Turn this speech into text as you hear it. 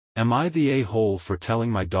Am I the a-hole for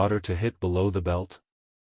telling my daughter to hit below the belt?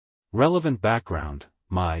 Relevant background: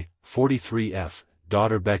 my 43F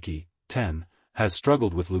daughter Becky, 10, has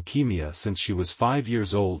struggled with leukemia since she was 5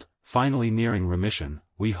 years old, finally nearing remission,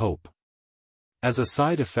 we hope. As a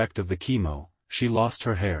side effect of the chemo, she lost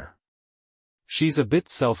her hair. She's a bit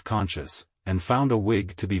self-conscious, and found a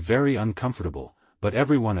wig to be very uncomfortable, but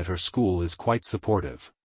everyone at her school is quite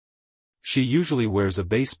supportive. She usually wears a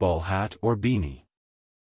baseball hat or beanie.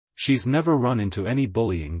 She's never run into any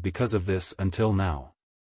bullying because of this until now.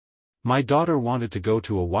 My daughter wanted to go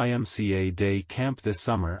to a YMCA day camp this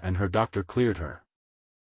summer and her doctor cleared her.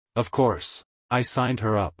 Of course, I signed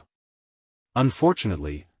her up.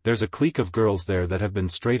 Unfortunately, there's a clique of girls there that have been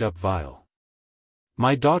straight up vile.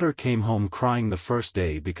 My daughter came home crying the first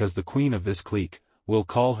day because the queen of this clique, we'll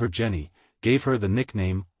call her Jenny, gave her the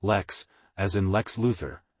nickname, Lex, as in Lex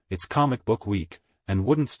Luthor, it's comic book week, and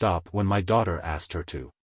wouldn't stop when my daughter asked her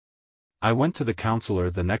to. I went to the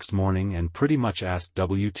counselor the next morning and pretty much asked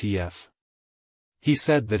WTF. He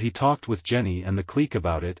said that he talked with Jenny and the clique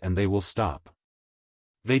about it and they will stop.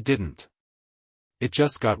 They didn't. It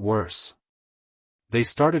just got worse. They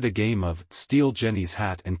started a game of steal Jenny's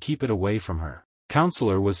hat and keep it away from her.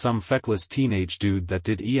 Counselor was some feckless teenage dude that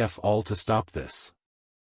did EF all to stop this.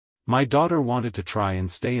 My daughter wanted to try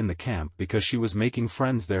and stay in the camp because she was making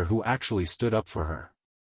friends there who actually stood up for her.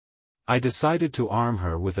 I decided to arm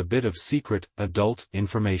her with a bit of secret, adult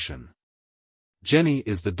information. Jenny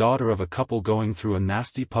is the daughter of a couple going through a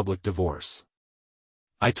nasty public divorce.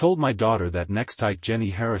 I told my daughter that next time Jenny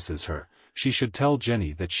harasses her, she should tell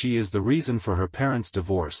Jenny that she is the reason for her parents'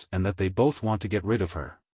 divorce and that they both want to get rid of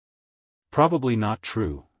her. Probably not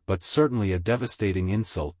true, but certainly a devastating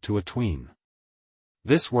insult to a tween.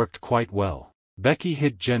 This worked quite well. Becky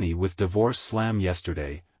hit Jenny with divorce slam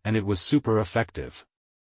yesterday, and it was super effective.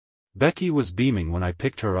 Becky was beaming when I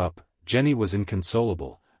picked her up, Jenny was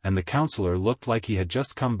inconsolable, and the counselor looked like he had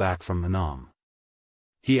just come back from Vietnam.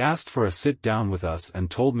 He asked for a sit down with us and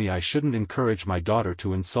told me I shouldn't encourage my daughter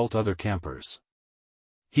to insult other campers.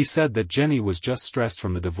 He said that Jenny was just stressed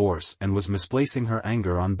from the divorce and was misplacing her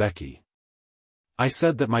anger on Becky. I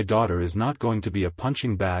said that my daughter is not going to be a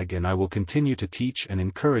punching bag and I will continue to teach and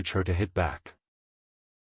encourage her to hit back.